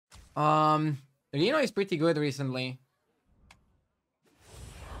Um, Reno is pretty good recently.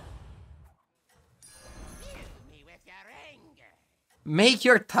 Make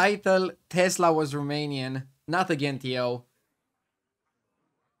your title Tesla was Romanian. Not again, Theo.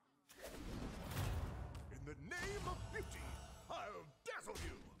 In the name of beauty, I'll dazzle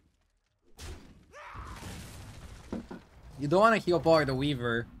you. You don't want to hero power the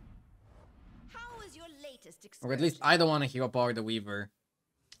Weaver. How is your latest Or at least I don't want to hero power the Weaver.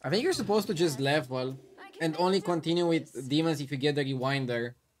 I think you're supposed to just level and only continue with demons if you get the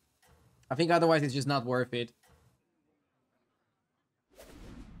Rewinder. I think otherwise it's just not worth it.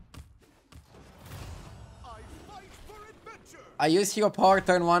 I used hero power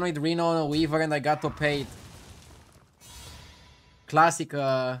turn 1 with Reno on a Weaver and I got to pay it. Classic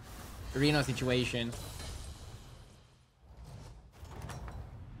Reno situation.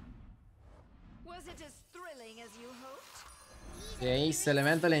 Was it as thrilling as you hoped? Yeah, he's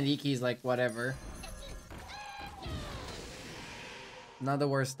Elemental and Iki is like whatever. Not the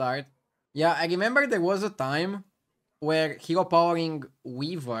worst start. Yeah, I remember there was a time where hero powering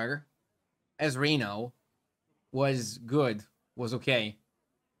Weaver as Reno was good. Was okay.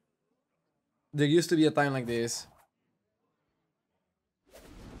 There used to be a time like this.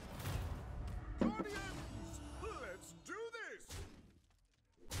 Guardians, let's do this.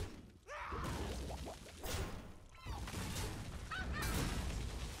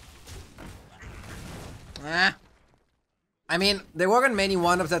 Ah. I mean, there weren't many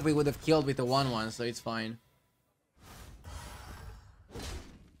 1-ups that we would have killed with the 1-1, so it's fine.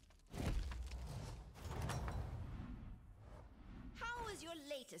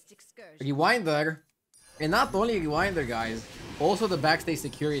 Rewinder, and not only Rewinder, guys, also the backstage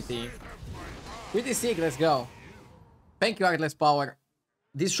security. Pretty sick, let's go. Thank you, Artless Power.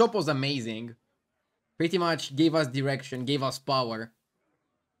 This shop was amazing. Pretty much gave us direction, gave us power.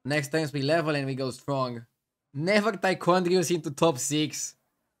 Next time we level and we go strong. Never Tichondrius into top 6.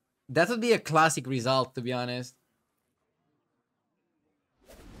 That would be a classic result, to be honest.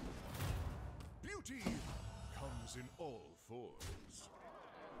 Beauty comes in all forms.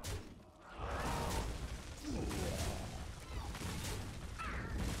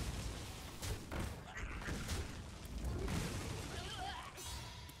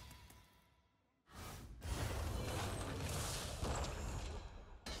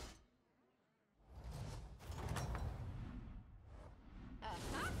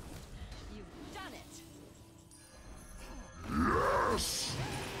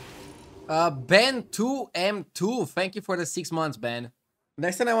 Ben2M2, thank you for the 6 months, Ben.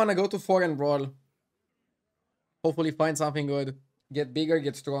 Next time I want to go to 4 and brawl. Hopefully find something good. Get bigger,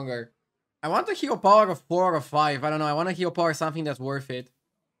 get stronger. I want to hero power of 4 or 5. I don't know, I want to hero power something that's worth it.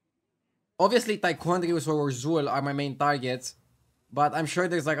 Obviously, Tichondrius or Zul are my main targets. But I'm sure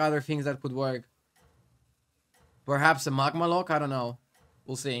there's like other things that could work. Perhaps a Magma Lock? I don't know.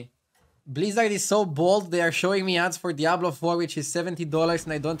 We'll see. Blizzard is so bold, they are showing me ads for Diablo 4, which is $70,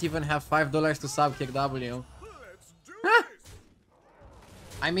 and I don't even have $5 to sub KW. Huh?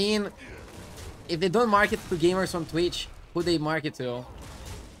 I mean, if they don't market to gamers on Twitch, who they market to?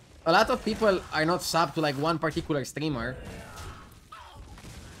 A lot of people are not subbed to like one particular streamer.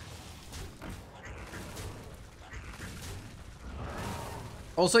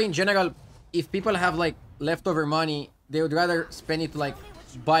 Also, in general, if people have like leftover money, they would rather spend it to like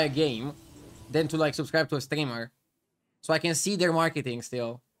buy a game than to like subscribe to a streamer. So I can see their marketing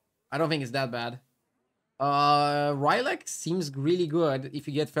still. I don't think it's that bad. Rylak seems really good if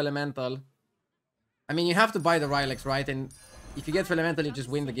you get Elemental. I mean, you have to buy the Rylaks, right? And if you get Elemental, you just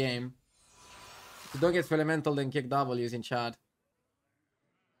win the game. If you don't get Elemental, then kick W's in chat.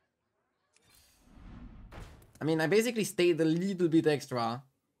 I mean, I basically stayed a little bit extra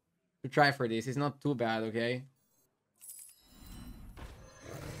to try for this. It's not too bad, okay?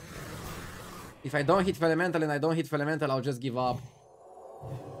 If I don't hit Elemental and I don't hit Elemental, I'll just give up.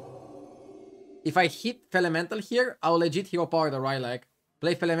 If I hit Elemental here, I'll legit hero power the Rylak.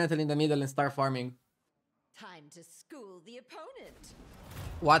 Play Elemental in the middle and start farming. Time to school the opponent.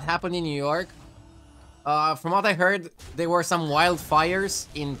 What happened in New York? From what I heard, there were some wildfires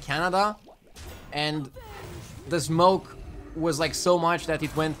in Canada. And the smoke was like so much that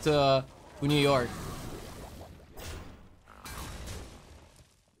it went to New York.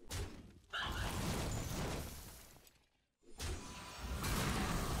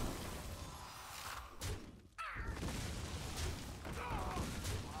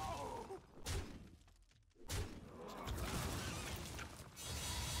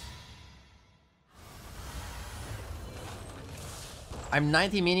 I'm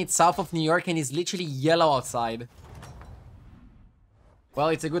 90 minutes south of New York and it's literally yellow outside. Well,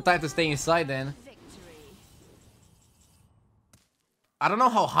 it's a good time to stay inside then. Victory. I don't know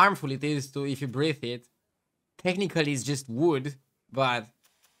how harmful it is to if you breathe it. Technically, it's just wood, but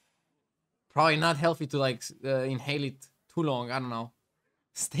probably not healthy to like inhale it too long. I don't know.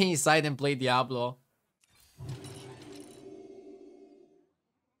 Stay inside and play Diablo.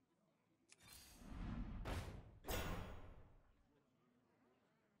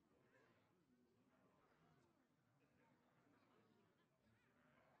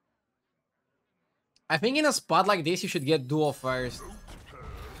 I think in a spot like this, you should get duo first.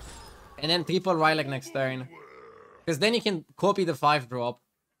 And then triple Rylak next turn. Because then you can copy the 5-drop.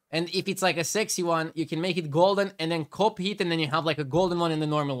 And if it's like a sexy one, you can make it golden and then copy it, and then you have like a golden one and a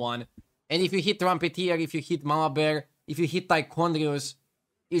normal one. And if you hit Trumpeteer, if you hit Mama Bear, if you hit Tichondrius,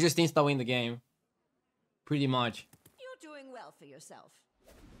 you just insta-win the game. Pretty much. You're doing well for yourself.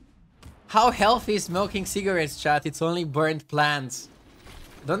 How healthy is smoking cigarettes, chat? It's only burnt plants.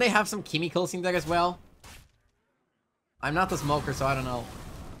 Don't they have some chemicals in there as well? I'm not a smoker, so I don't know.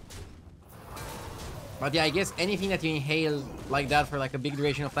 But yeah, I guess anything that you inhale like that for like a big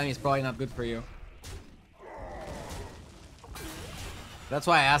duration of time is probably not good for you. That's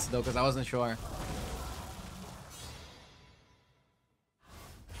why I asked though, because I wasn't sure.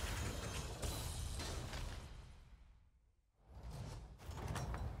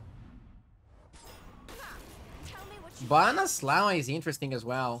 Banana Slama is interesting as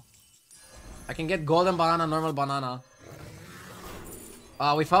well. I can get golden banana, normal banana.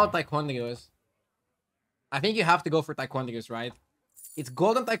 Without Tichondrius. I think you have to go for Tichondrius, right? It's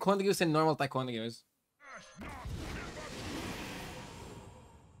golden Tichondrius and normal Tichondrius.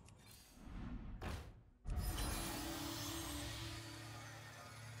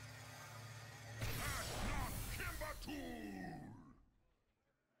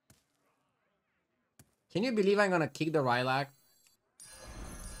 Can you believe I'm gonna kick the Rylak?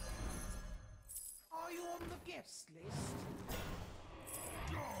 Are you on the guest list?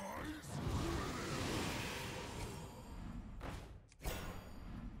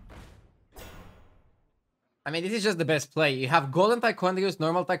 I mean, this is just the best play. You have golden Tichondrius,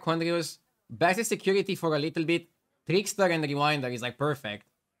 normal Tichondrius, basic security for a little bit, Trickster and Rewinder is like perfect.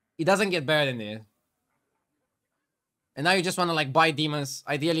 It doesn't get better than this. And now you just want to like buy demons,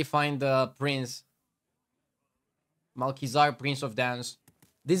 ideally find the Prince. Malkizar, Prince of Dance.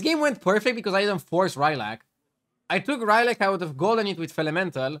 This game went perfect because I didn't force Rylak. I took Rylak out of golden it with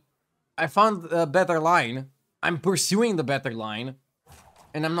Elemental. I found a better line. I'm pursuing the better line.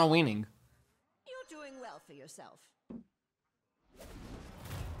 And I'm not winning. You're doing well for yourself.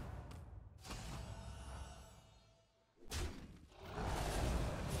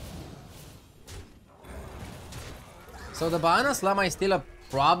 So the Banana Slama is still a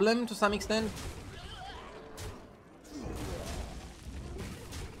problem to some extent.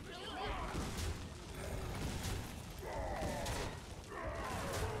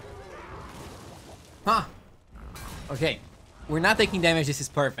 Huh. Okay. We're not taking damage. This is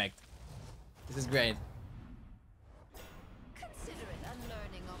perfect. This is great. Consider it a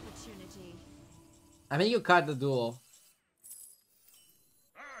learning opportunity. I think you cut the duel.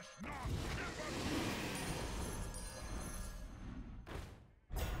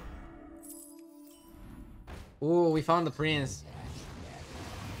 Ooh, we found the Prince.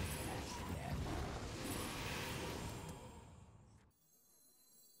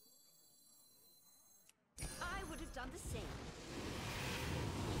 I would have done the same.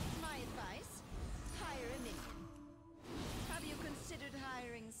 My advice, hire a minion. Have you considered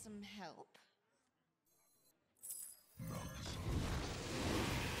hiring some help?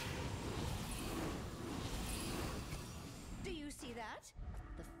 Do you see that?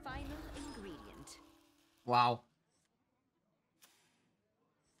 The final ingredient. Wow.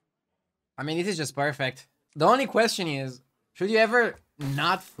 I mean, this is just perfect. The only question is, should you ever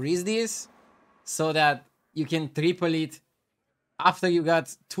not freeze this so that you can triple it after you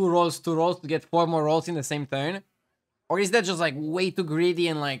got two rolls to get 4 more rolls in the same turn? Or is that just like way too greedy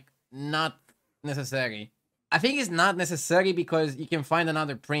and like not necessary? I think it's not necessary because you can find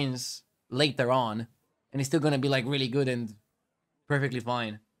another Prince later on and it's still gonna be like really good and perfectly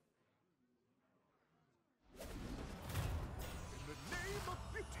fine. In the name of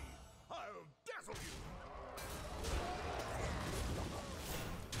beauty, I'll dazzle you.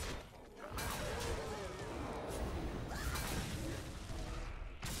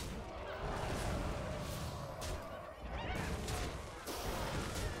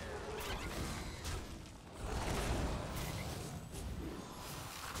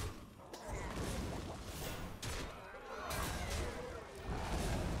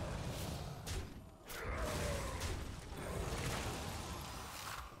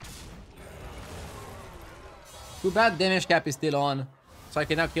 Too bad damage cap is still on. So I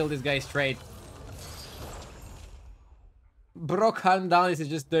cannot kill this guy straight. Bro, calm down. This is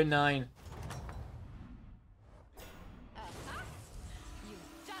just turn 9. You've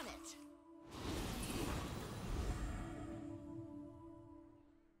done it.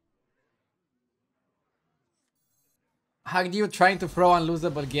 How do you trying to throw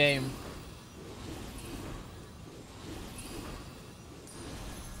unlosable game?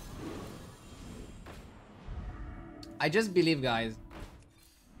 I just believe, guys.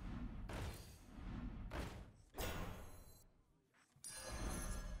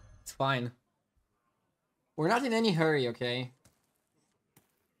 It's fine. We're not in any hurry, okay?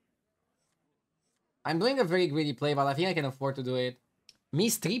 I'm doing a very greedy play, but I think I can afford to do it.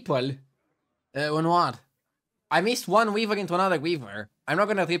 Miss triple? On what? I missed one Weaver into another Weaver. I'm not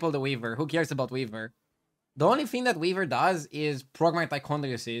gonna triple the Weaver. Who cares about Weaver? The only thing that Weaver does is proc my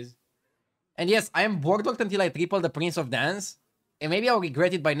Tichondrius. And yes, I am board locked until I triple the Prince of Dance. And maybe I'll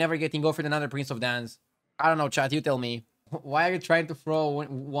regret it by never getting offered another Prince of Dance. I don't know, chat, you tell me. Why are you trying to throw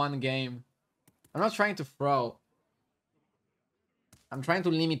one game? I'm not trying to throw. I'm trying to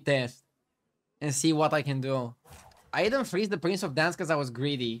limit test. And see what I can do. I didn't freeze the Prince of Dance because I was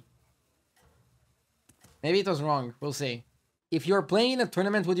greedy. Maybe it was wrong. We'll see. If you're playing in a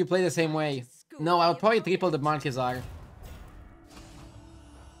tournament, would you play the same way? No, I would probably triple the Malkezar.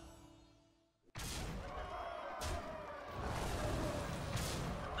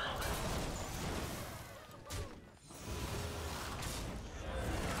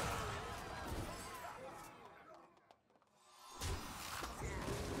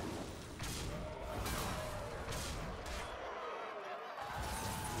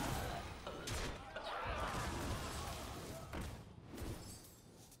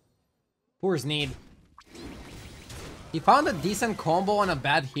 Poor Sneed. He found a decent combo on a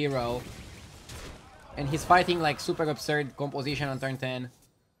bad hero. And he's fighting like super absurd composition on turn 10.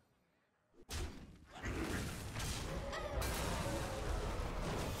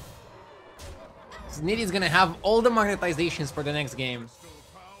 Sneed is gonna have all the magnetizations for the next game.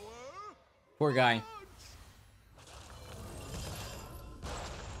 Poor guy.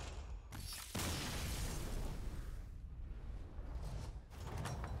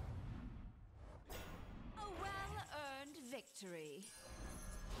 Victory.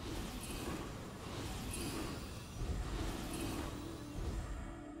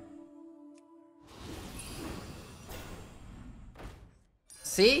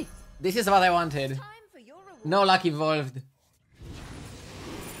 See? This is what I wanted. No luck evolved.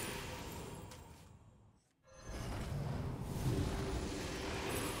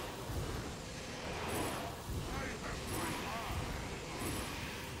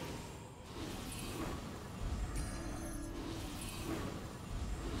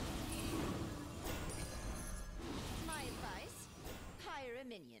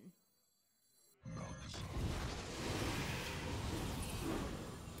 Minion.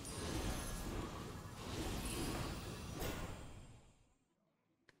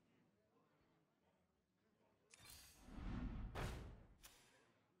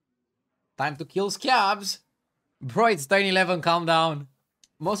 Time to kill scabs. Bro, it's turn 11, calm down.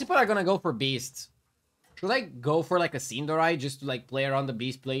 Most people are gonna go for beasts. Should I go for like a Cinderai just to like play around the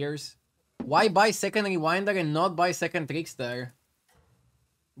beast players? Why buy second Rewinder and not buy second Trickster?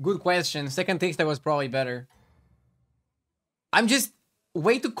 Good question. Second Trickster was probably better. I'm just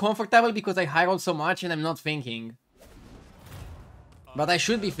way too comfortable because I high roll so much and I'm not thinking. But I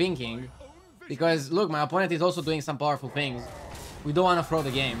should be thinking. Because, look, my opponent is also doing some powerful things. We don't want to throw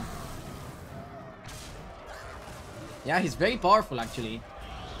the game. Yeah, he's very powerful, actually.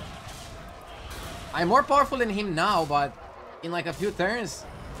 I'm more powerful than him now, but in like a few turns,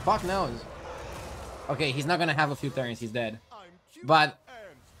 fuck knows. Okay, he's not gonna have a few turns, he's dead. But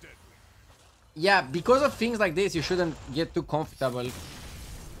yeah, because of things like this, you shouldn't get too comfortable.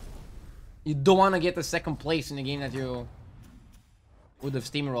 You don't want to get a second place in a game that you would have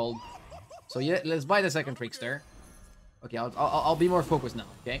steamrolled. So yeah, let's buy the second Trickster. Okay, I'll be more focused now,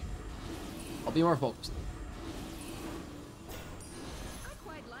 okay? I'll be more focused. I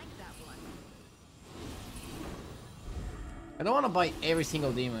quite like that one. I don't want to buy every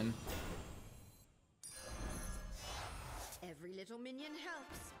single demon. Every little minion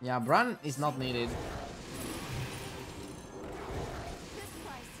helps. Yeah, Bran is not needed. This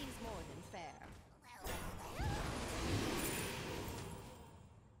price seems more than fair.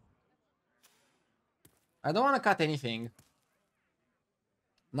 I don't want to cut anything.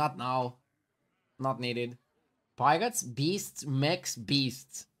 Not now. Not needed. Pirates, beasts, mechs,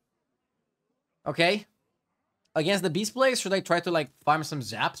 beasts. Okay. Against the beast players, should I try to like farm some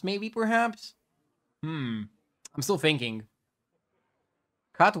zaps maybe perhaps? I'm still thinking.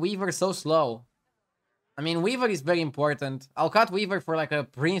 Cut Weaver so slow. I mean, Weaver is very important. I'll cut Weaver for like a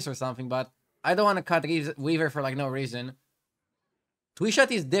Prince or something, but I don't want to cut Weaver for like no reason.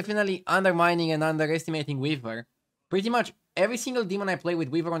 Twishot is definitely undermining and underestimating Weaver. Pretty much every single demon I play with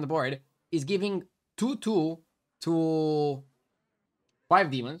Weaver on the board is giving 2-2 to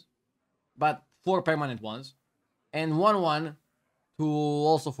 5 demons, but 4 permanent ones. And 1-1 to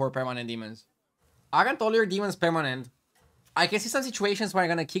also 4 permanent demons. Aren't all your demons permanent? I can see some situations where I'm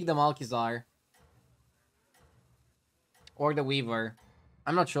gonna kick the Malkizar. Or the Weaver.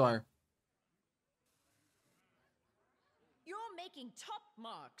 I'm not sure. You're making top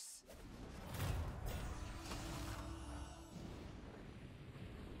marks.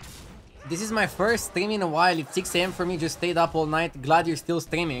 This is my first stream in a while. It's 6 AM for me, just stayed up all night. Glad you're still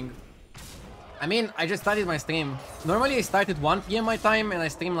streaming. I mean, I just started my stream. Normally I start at 1 PM my time and I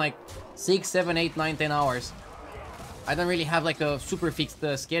stream like 6, 7, 8, 9, 10 hours. I don't really have like a super fixed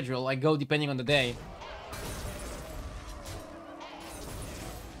schedule. I go depending on the day.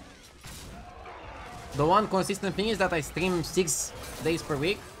 The one consistent thing is that I stream 6 days per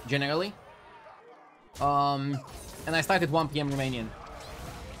week, generally. And I start at 1 PM Romanian.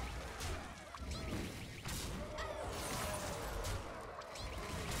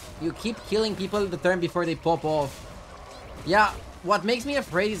 You keep killing people the turn before they pop off. Yeah, what makes me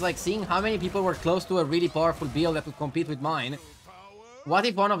afraid is like seeing how many people were close to a really powerful build that would compete with mine. What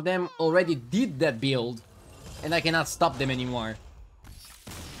if one of them already did that build and I cannot stop them anymore?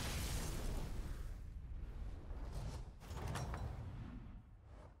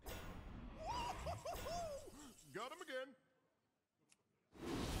 Got him again.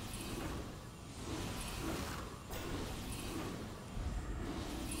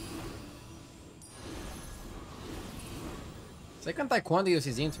 Second Tichondrius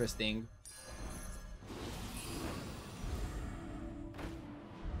is interesting.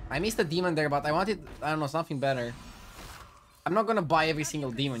 I missed a demon there, but I wanted, I don't know, something better. I'm not gonna buy every single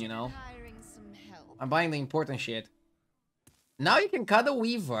demon, you know? Hiring some help. I'm buying the important shit. Now you can cut a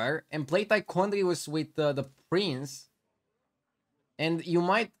Weaver and play Tichondrius with the Prince. And you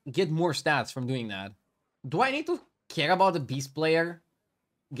might get more stats from doing that. Do I need to care about the Beast player?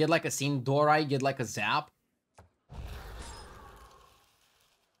 Get like a Sindorai, get like a Zap?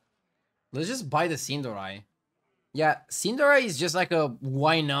 Let's just buy the Sindorai. Yeah, Sindorai is just like a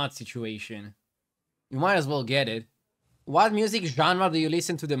why not situation. You might as well get it. What music genre do you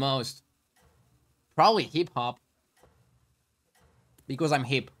listen to the most? Probably hip-hop. Because I'm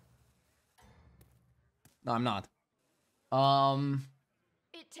hip. No, I'm not.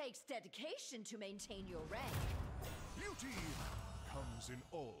 It takes dedication to maintain your rank. Beauty comes in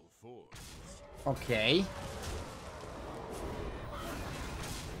all forms. Okay.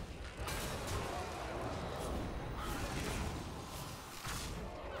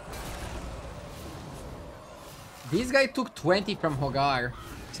 This guy took 20 from Hogar,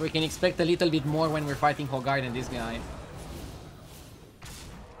 so we can expect a little bit more when we're fighting Hogar than this guy.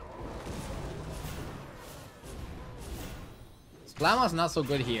 Splama's not so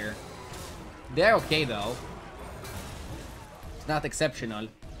good here. They're okay though. It's not exceptional.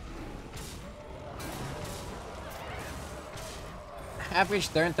 Average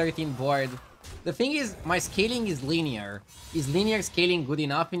turn 13 board. The thing is, my scaling is linear. Is linear scaling good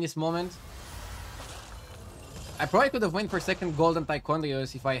enough in this moment? I probably could have went for second golden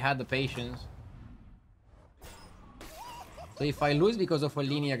Tichondrius if I had the patience. So if I lose because of a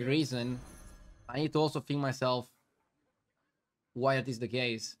linear reason, I need to also think myself why that is the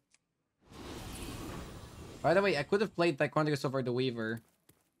case. By the way, I could have played Tichondrius over the Weaver.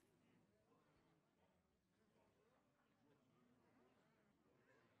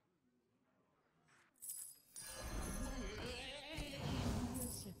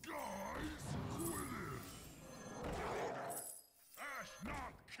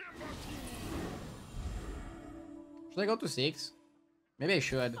 Should I go to 6? Maybe I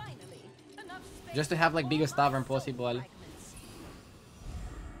should. Finally, enough space Just to have like for biggest more tavern possible. fragments.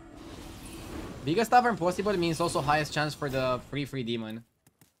 Biggest tavern possible means also highest chance for the free demon.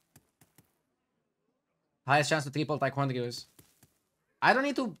 Highest chance to triple Tichondrius. I don't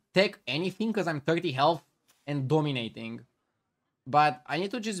need to take anything because I'm 30 health and dominating. But I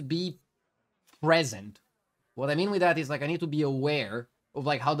need to just be present. What I mean with that is like I need to be aware of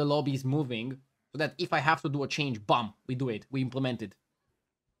like how the lobby is moving. So that if I have to do a change, bam, we do it. We implement it.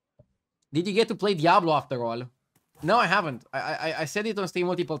 Did you get to play Diablo after all? No, I haven't. I said it on stream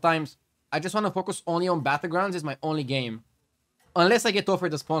multiple times. I just want to focus only on Battlegrounds. It's my only game. Unless I get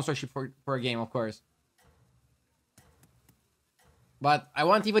offered a sponsorship for a game, of course. But I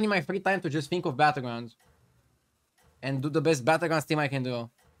want even in my free time to just think of Battlegrounds. and do the best Battlegrounds team I can do.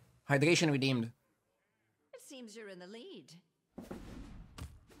 Hydration redeemed. It seems you're in the lead.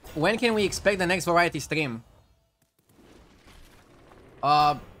 When can we expect the next variety stream?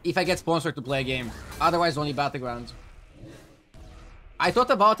 If I get sponsored to play a game. Otherwise, only Battlegrounds. I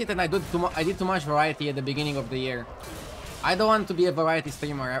thought about it and I did too much variety at the beginning of the year. I don't want to be a variety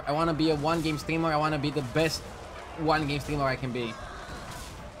streamer. I want to be a one-game streamer. I want to be the best one-game streamer I can be.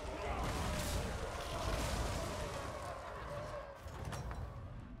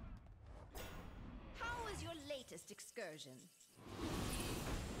 How was your latest excursion?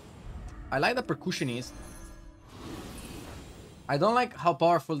 I like the percussionist. I don't like how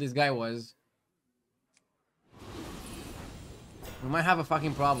powerful this guy was. We might have a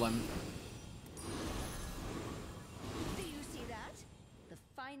fucking problem. Do you see that? The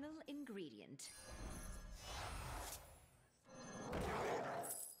final ingredient.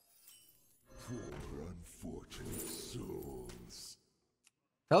 Poor unfortunate souls.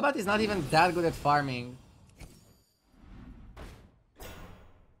 Felbat is not even that good at farming.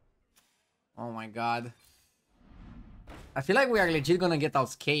 Oh my god. I feel like we are legit gonna get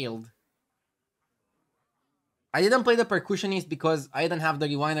outscaled. I didn't play the percussionist because I didn't have the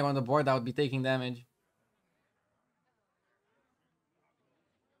rewinder on the board that would be taking damage.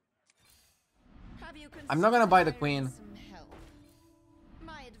 I'm not gonna buy the queen. Some help?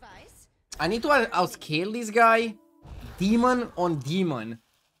 My advice? I need to outscale this guy. Demon on demon.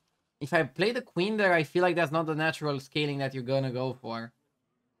 If I play the queen there, I feel like that's not the natural scaling that you're gonna go for.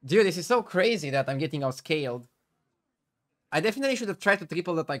 Dude, this is so crazy that I'm getting outscaled. I definitely should have tried to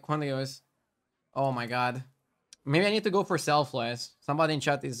triple the Tichondrius. Oh my god. Maybe I need to go for selfless. Somebody in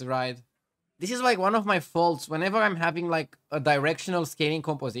chat is right. This is like one of my faults. Whenever I'm having like a directional scaling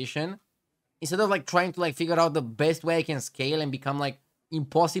composition, instead of like trying to like figure out the best way I can scale and become like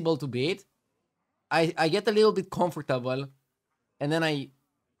impossible to beat, I get a little bit comfortable and then I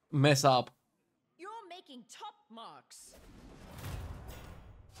mess up. You're making top marks.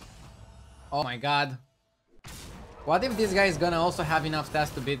 Oh my god. What if this guy is gonna also have enough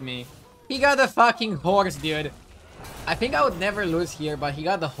stats to beat me? He got a fucking horse, dude. I think I would never lose here, but he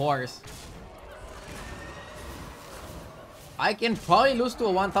got the horse. I can probably lose to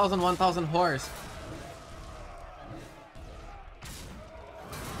a 1000 horse.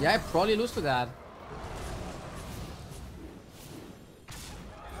 Yeah, I probably lose to that.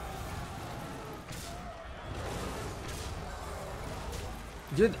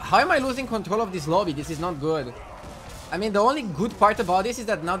 Dude, how am I losing control of this lobby? This is not good. I mean, the only good part about this is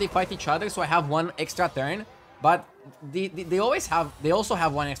that now they fight each other, so I have one extra turn. But they also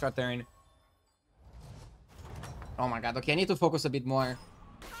have one extra turn. Oh my god, okay, I need to focus a bit more.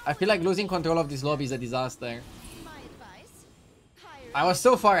 I feel like losing control of this lobby is a disaster. My advice? Hire I was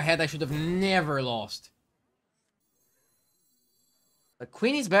so far ahead, I should have never lost. The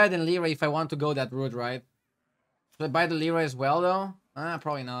queen is better than Lyra if I want to go that route, right? Should I buy the Lyra as well, though?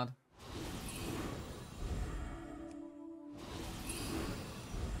 Probably not.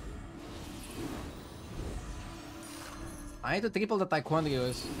 I need to triple the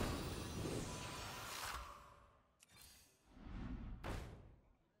Tichondrius.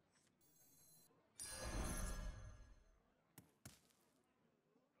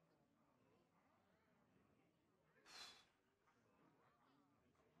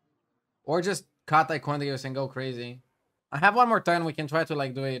 Or just cut Tichondrius and go crazy. I have one more turn, we can try to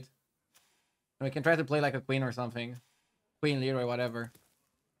like do it. We can try to play like a queen or something. Queen, Leroy, whatever.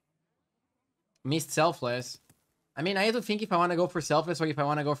 Missed selfless. I mean, I have to think if I want to go for selfless or if I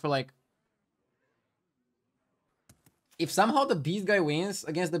want to go for like... If somehow the beast guy wins,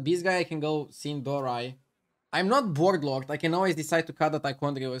 against the beast guy I can go Sin Dorai. I'm not board locked, I can always decide to cut the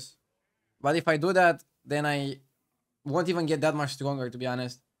Tichondrius. But if I do that, then I won't even get that much stronger, to be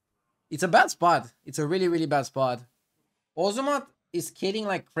honest. It's a bad spot. It's a really, really bad spot. Ozumat is scaling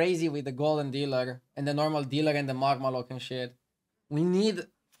like crazy with the golden dealer and the normal dealer and the magma lock and shit. We need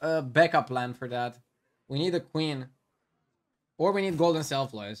a backup plan for that. We need a queen. Or we need golden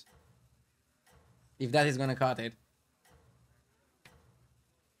selfless. If that is gonna cut it.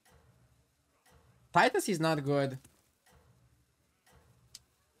 Titus is not good.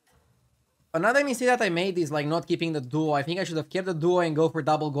 Another mistake that I made is like not keeping the duo. I think I should have kept the duo and go for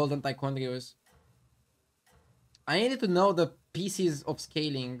double golden Tichondrius. I needed to know the pieces of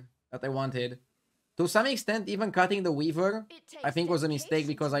scaling that I wanted. To some extent, even cutting the Weaver, I think was a mistake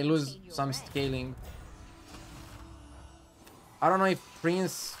because I lose some scaling. I don't know if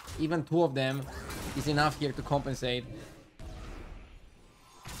Prince, even two of them, is enough here to compensate.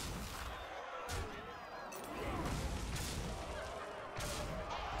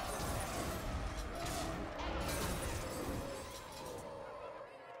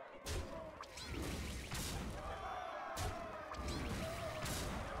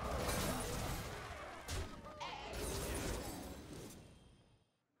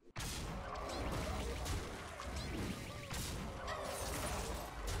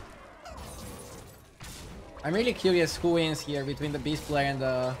 I'm really curious who wins here between the beast player and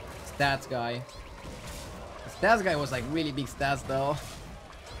the stats guy. The stats guy was like really big stats though,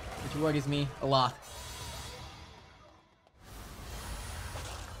 which worries me a lot.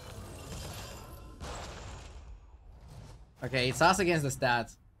 Okay, it's us against the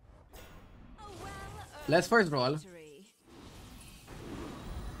stats. Let's first roll.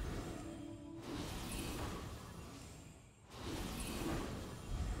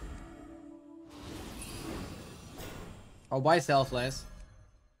 I'll buy selfless.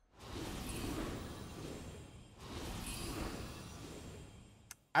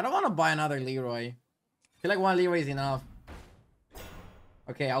 I don't want to buy another Leroy. I feel like one Leroy is enough.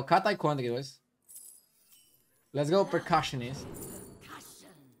 Okay, I'll cut Tichondrius. Let's go Percussionist.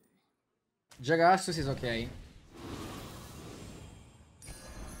 Jagastus is okay.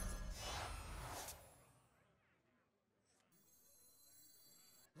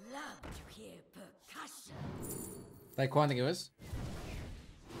 Love to hear percussion. Tichondrius.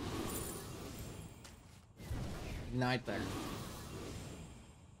 Igniter.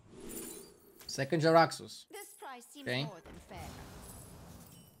 Second Jaraxxus. This price seems Okay. more than fair.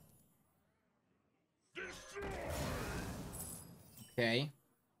 Okay.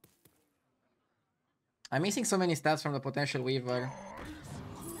 I'm missing so many stats from the potential Weaver.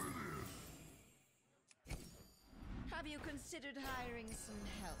 Have you considered hiring some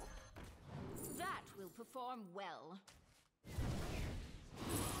help? That will perform well.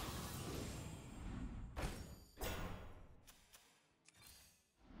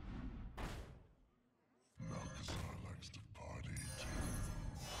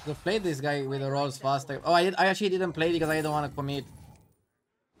 To play this guy with the rolls faster. Oh, I actually didn't play because I didn't want to commit.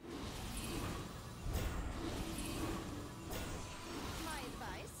 My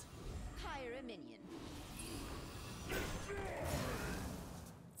advice, hire a minion.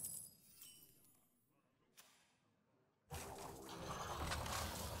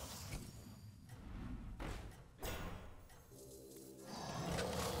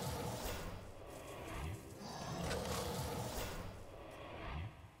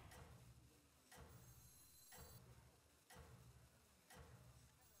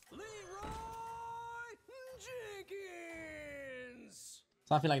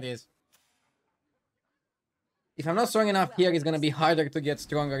 Something like this. If I'm not strong enough here, it's gonna be harder to get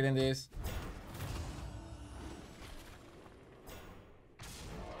stronger than this.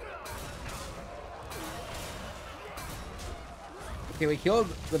 Okay, we killed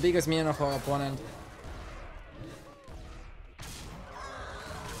the biggest minion of our opponent.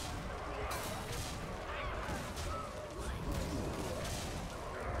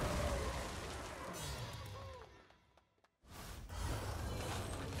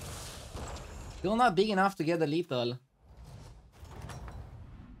 Still not big enough to get the lethal.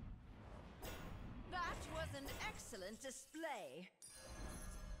 That was an excellent display.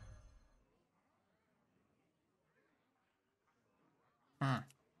 Hmm.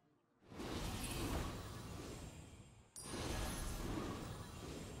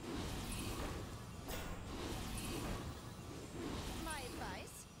 My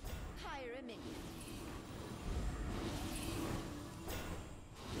advice, hire a minion.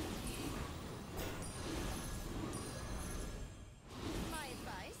 My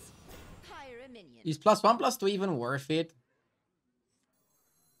advice, hire a minion. Is +1/+2 even worth it?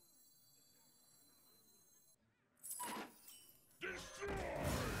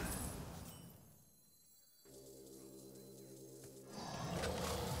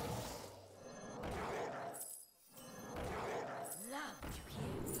 Love to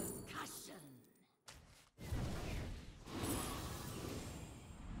hear percussion.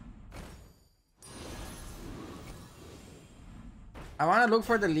 I want to look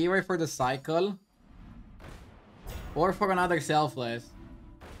for the Leroy for the cycle. Or for another selfless.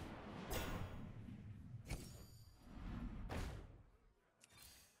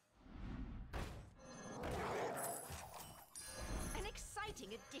 An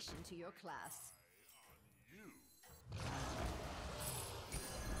exciting addition to your class.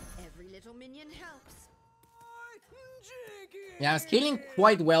 Every little minion helps. Yeah, I'm scaling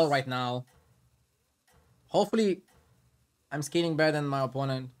quite well right now. Hopefully, I'm scaling better than my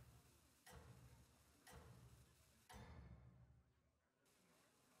opponent.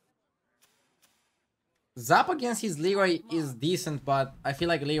 Zap against his Leroy is decent, but I feel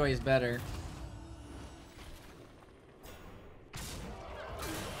like Leroy is better.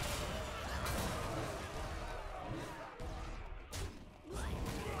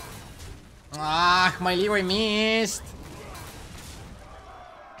 Ah, my Leroy missed.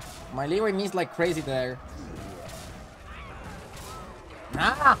 My Leroy missed like crazy there.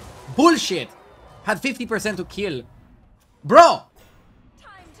 Ah, bullshit. Had 50% to kill. Bro!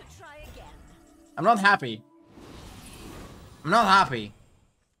 Time to try again. I'm not happy. I'm not happy.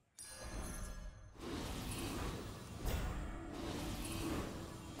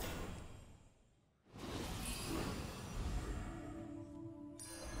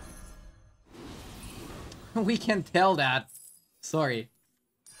 We can tell that. Sorry.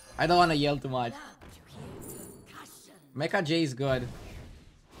 I don't want to yell too much. Mecha J is good.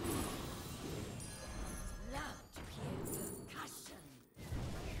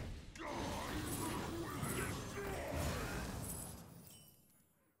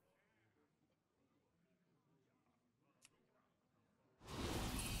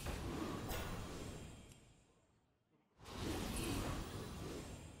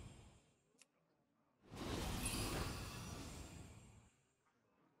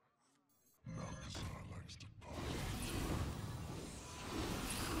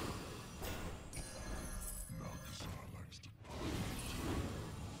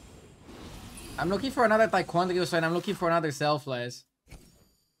 I'm looking for another Tichondrius and I'm looking for another Selfless.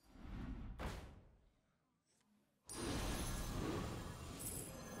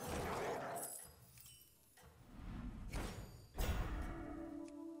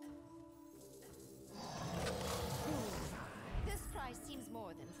 This price seems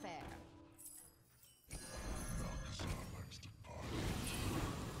more than fair.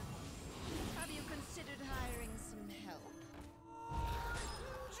 Have you considered hiring some help?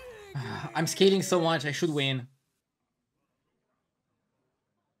 I'm scaling so much, I should win.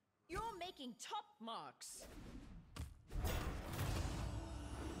 You're making top marks.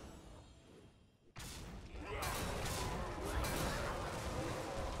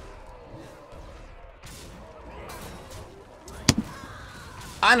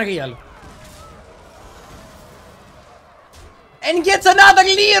 Unreal. And gets another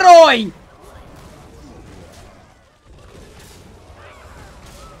Leroy!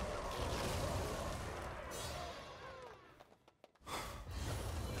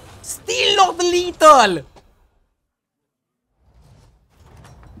 Still not lethal!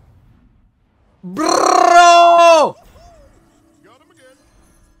 Bro! Got him again.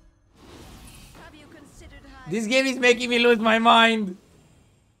 Have you considered hiring? This game is making me lose my mind.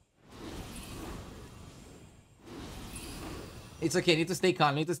 It's okay, need to stay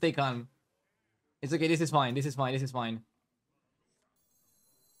calm, need to stay calm. It's okay, this is fine, this is fine, this is fine.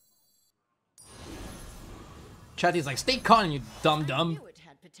 Chat is like, stay calm, you dumb I dumb. knew it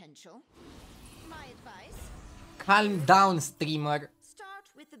had potential. My advice: Calm down, streamer. start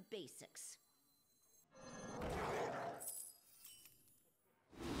with the basics.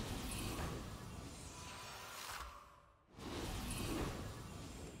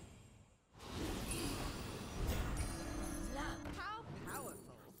 How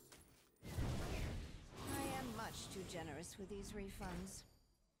powerful! I am much too generous with these refunds.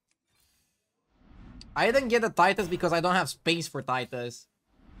 I didn't get the Titus because I don't have space for Titus.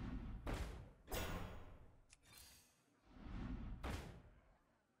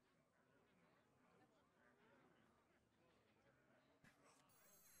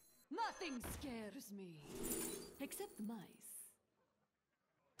 Nothing scares me, except the mice.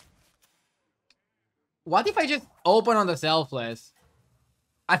 What if I just open on the Selfless?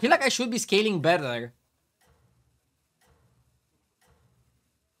 I feel like I should be scaling better.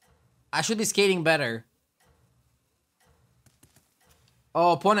 I should be scaling better.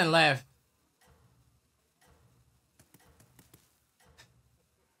 Oh, opponent left.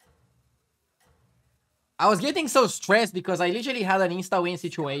 I was getting so stressed because I literally had an insta-win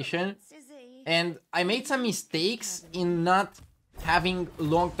situation. And I made some mistakes in not having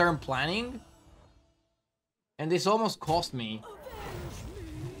long-term planning. And this almost cost me.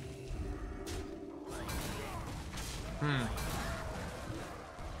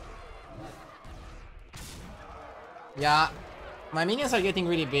 Yeah, my minions are getting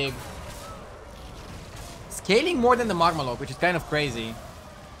really big. Scaling more than the Magma Lock, which is kind of crazy.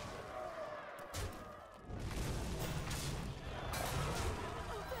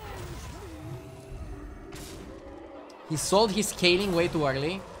 He sold his scaling way too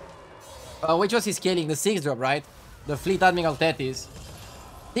early. Which was his scaling? The 6-drop, right? The Fleet Admiral Tethys.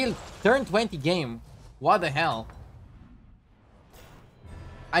 Still, turn 20 game. What the hell?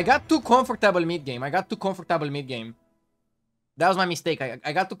 I got too comfortable mid-game. That was my mistake.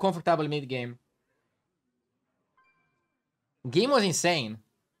 I got too comfortable mid-game. Game was insane.